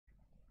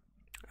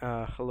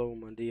Hello,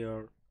 my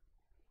dear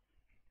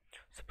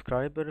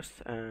subscribers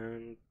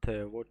and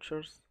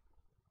watchers.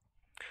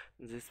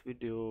 In this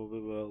video, we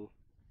will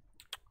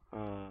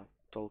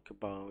talk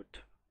about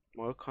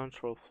more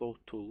control flow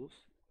tools.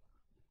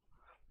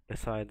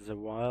 Besides the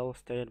while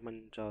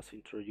statement just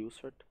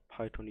introduced,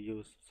 Python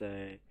uses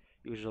the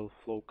usual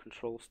flow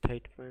control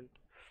statement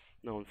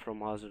known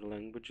from other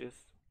languages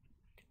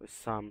with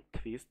some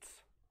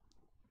twists.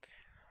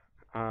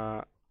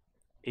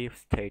 If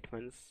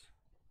statements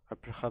are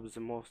perhaps the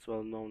most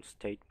well-known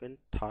statement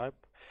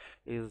type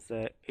is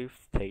the if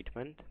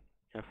statement.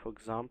 For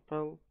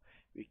example,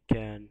 we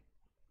can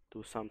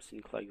do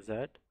something like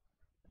that,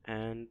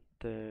 and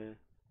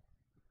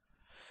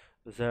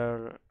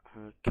there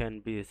can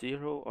be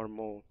 0 or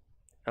more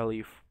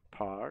elif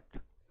part,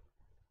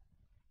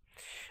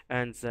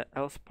 and the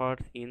else part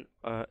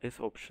is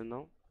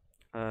optional.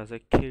 The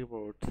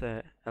keyword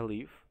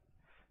elif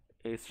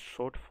is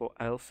short for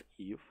else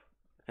if,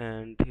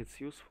 and it's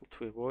useful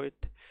to avoid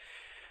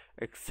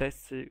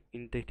excessive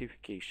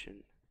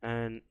identification.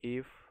 And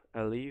if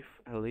elif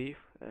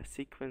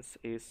sequence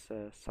is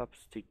a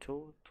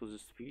substitute to the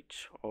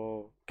switch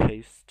or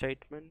case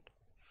statement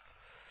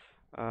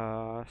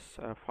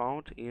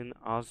found in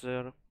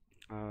other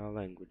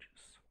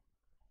languages.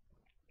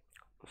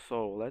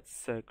 So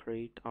let's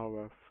create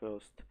our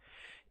first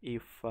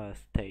if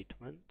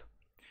statement.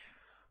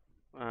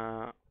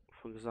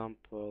 For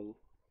example,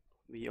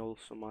 we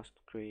also must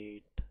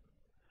create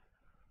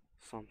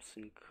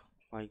something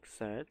like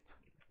that.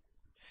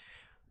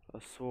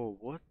 So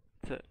what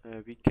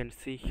we can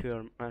see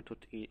here,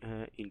 method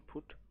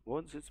input.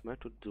 What this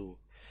method do?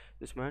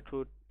 This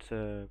method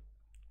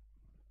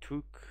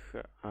took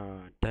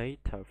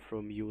data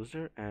from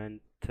user,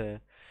 and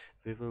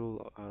we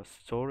will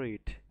store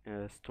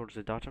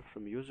the data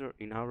from user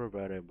in our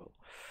variable.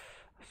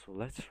 So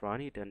let's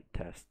run it and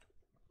test.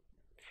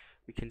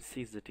 We can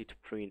see that it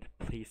print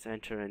please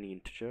enter an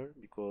integer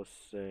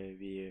because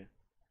we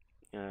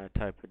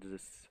typed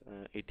this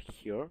it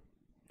here.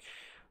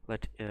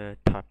 Let's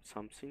type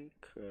something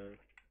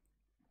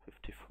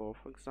 54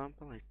 for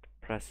example, and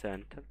press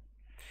enter.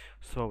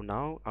 So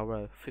now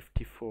our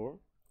 54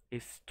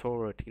 is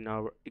stored in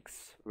our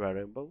x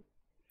variable,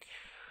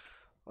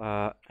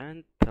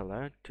 and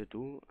let's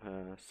do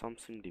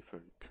something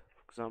different.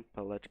 For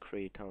example, let's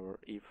create our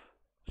if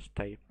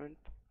statement.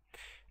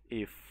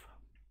 If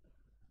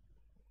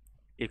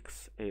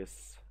x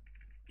is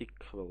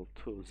equal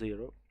to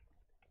 0,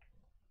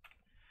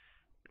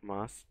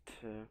 must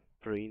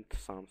print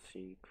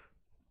something.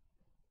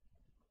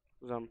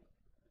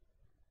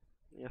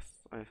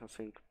 Yes, I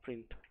think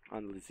print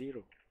only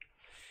 0.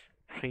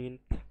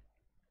 Print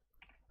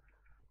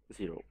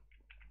 0.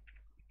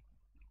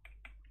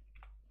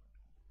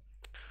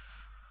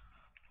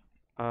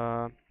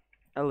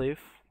 Elif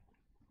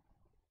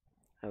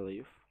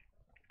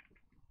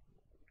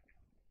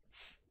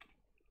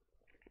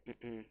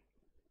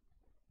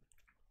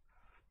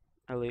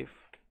elif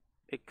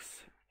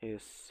x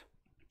is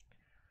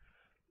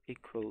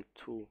equal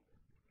to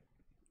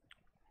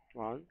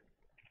 1,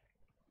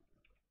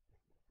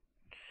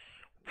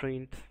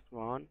 print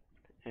 1,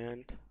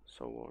 and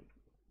so on.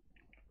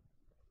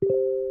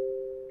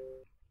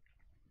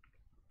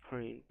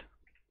 Print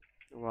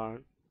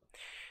 1,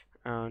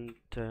 and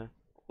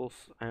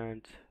also,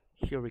 and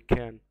here we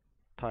can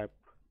type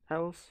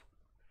else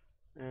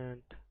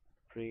and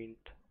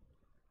print.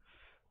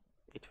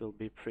 It will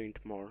be print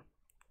more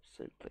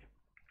simply.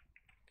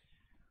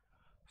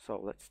 So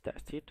let's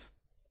test it.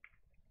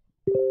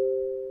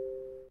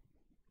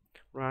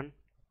 Run.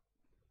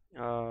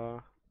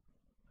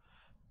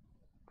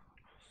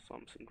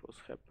 Something was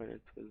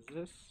happening with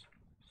this,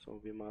 so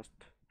we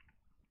must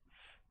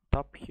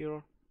tap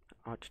here,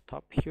 add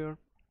tap here.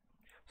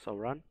 So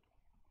run.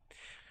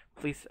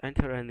 Please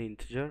enter an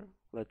integer.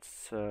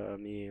 Let's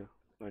me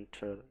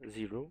enter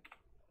 0.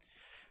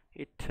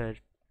 It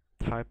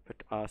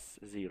typed as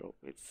 0.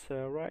 It's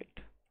right.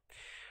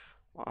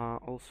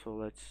 Also,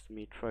 let's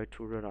me try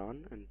to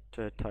run and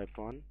type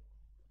 1.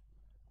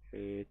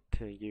 It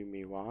give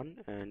me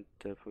 1, and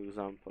for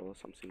example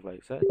something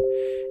like that.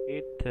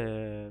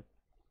 It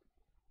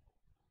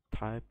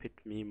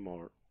typed me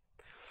more.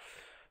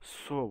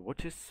 So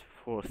what is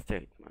for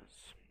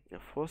statements? A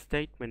for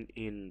statement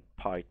in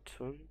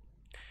Python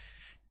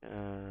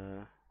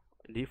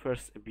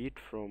differs a bit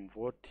from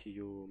what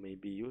you may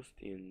be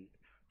used in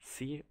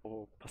C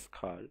or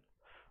Pascal,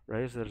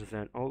 rather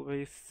than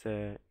always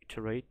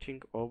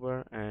iterating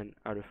over an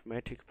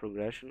arithmetic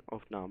progression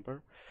of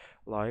number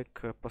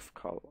like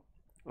Pascal,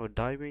 or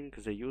giving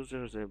the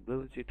user the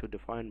ability to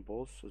define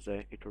both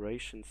the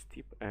iteration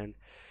step and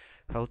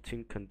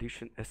halting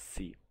condition as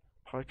C.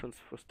 Python's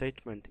for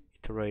statement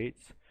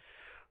iterates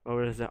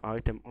over the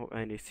item of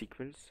any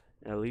sequence,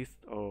 a list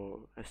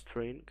or a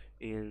string,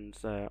 in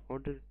the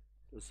order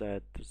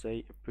that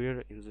they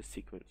appear in the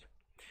sequence.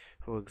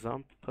 For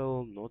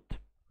example, not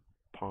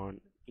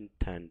pun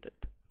intended.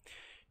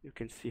 You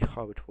can see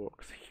how it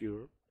works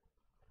here.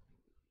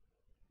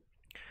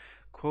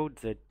 Code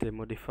that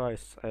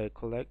modifies a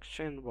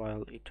collection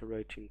while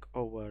iterating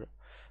over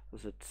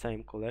that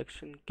same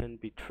collection can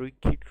be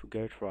tricky to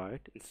get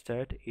right.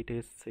 Instead, it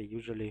is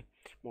usually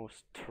more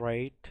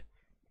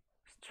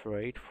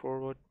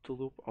straightforward to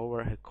loop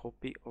over a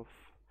copy of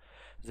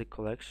the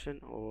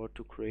collection or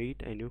to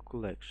create a new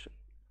collection.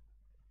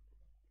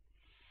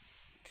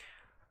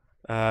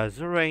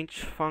 The range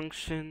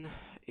function,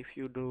 if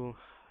you do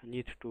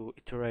need to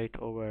iterate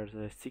over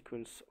the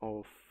sequence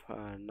of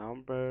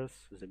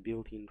numbers, the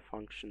built-in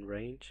function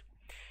range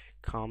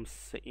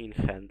comes in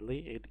handy.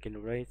 It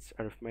generates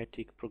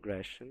arithmetic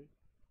progression.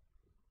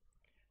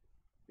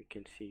 We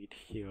can see it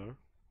here.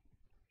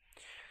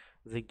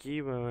 The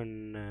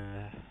given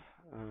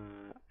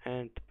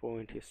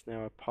endpoint is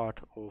now a part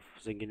of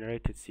the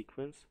generated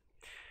sequence.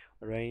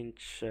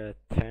 Range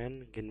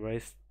 10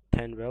 generates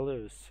 10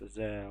 values,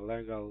 the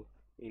legal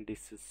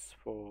indices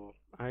for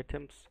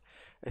items,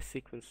 a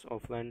sequence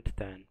of length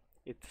 10.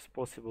 It is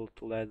possible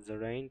to let the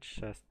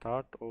range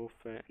start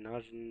off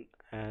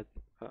at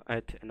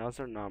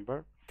another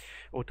number,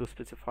 or to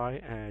specify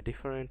a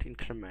different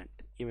increment,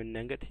 even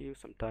negative.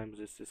 Sometimes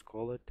this is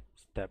called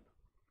step.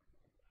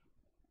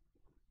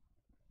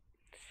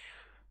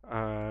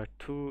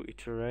 To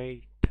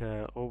iterate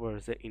over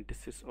the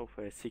indices of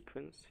a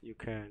sequence, you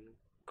can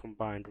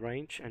combine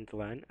range and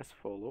len as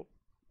follow.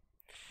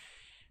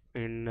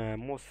 In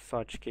most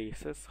such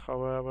cases,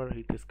 however,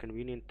 it is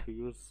convenient to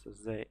use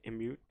the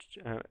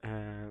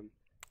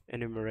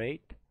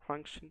enumerate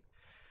function.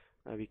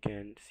 We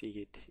can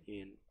see it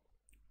in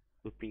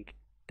looping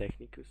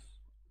techniques.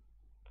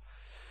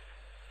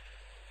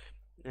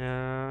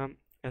 A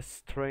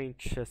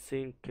strange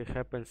thing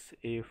happens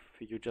if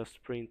you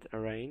just print a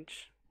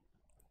range.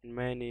 In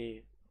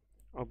many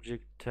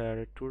object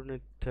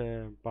returned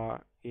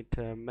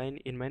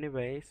in many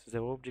ways,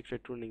 the object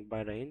returning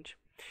by range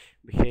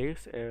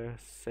behaves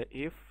as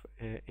if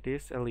it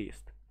is a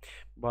list,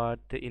 but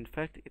in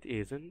fact it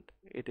isn't.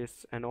 It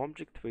is an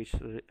object which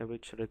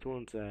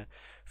returns a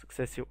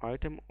successive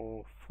item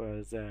of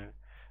the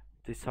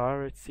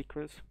desired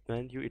sequence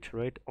when you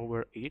iterate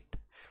over it,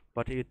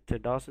 but it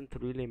doesn't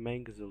really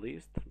make the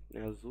list,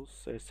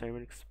 thus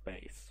saving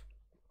space.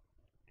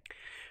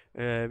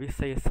 We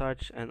say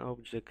such an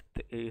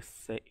object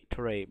is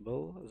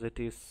iterable, that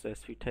is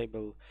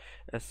suitable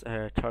as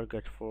a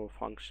target for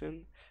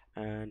function,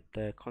 and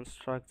a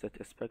construct that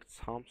expects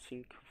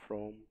something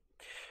from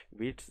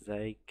which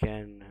they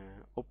can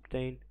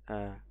obtain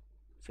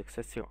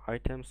successive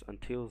items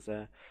until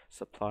the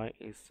supply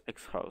is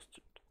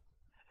exhausted.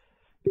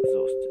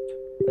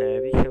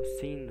 We have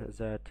seen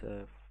that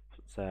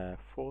the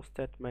for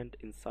statement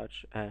in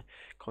such a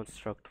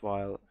construct,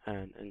 while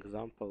an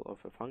example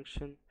of a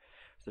function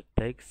that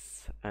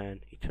takes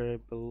an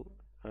iterable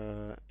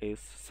is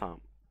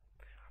sum.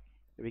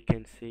 We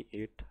can see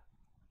it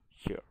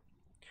here.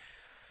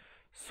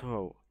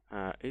 So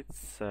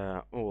it's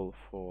all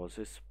for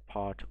this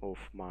part of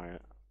my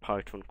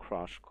Python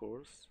crash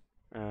course.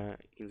 In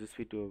this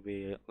video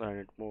we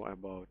learned more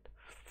about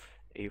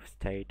if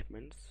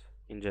statements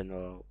in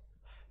general,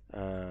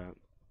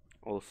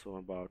 also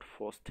about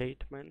for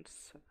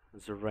statements,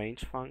 the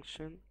range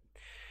function,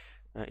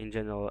 in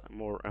general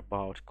more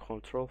about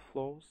control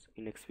flows.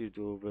 In next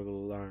video we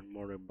will learn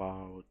more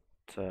about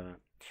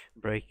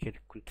breaking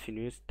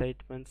continuous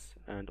statements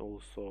and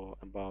also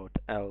about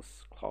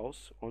else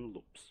clause on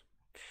loops.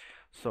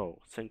 So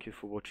thank you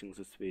for watching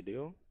this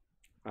video.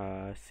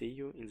 See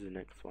you in the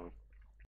next one.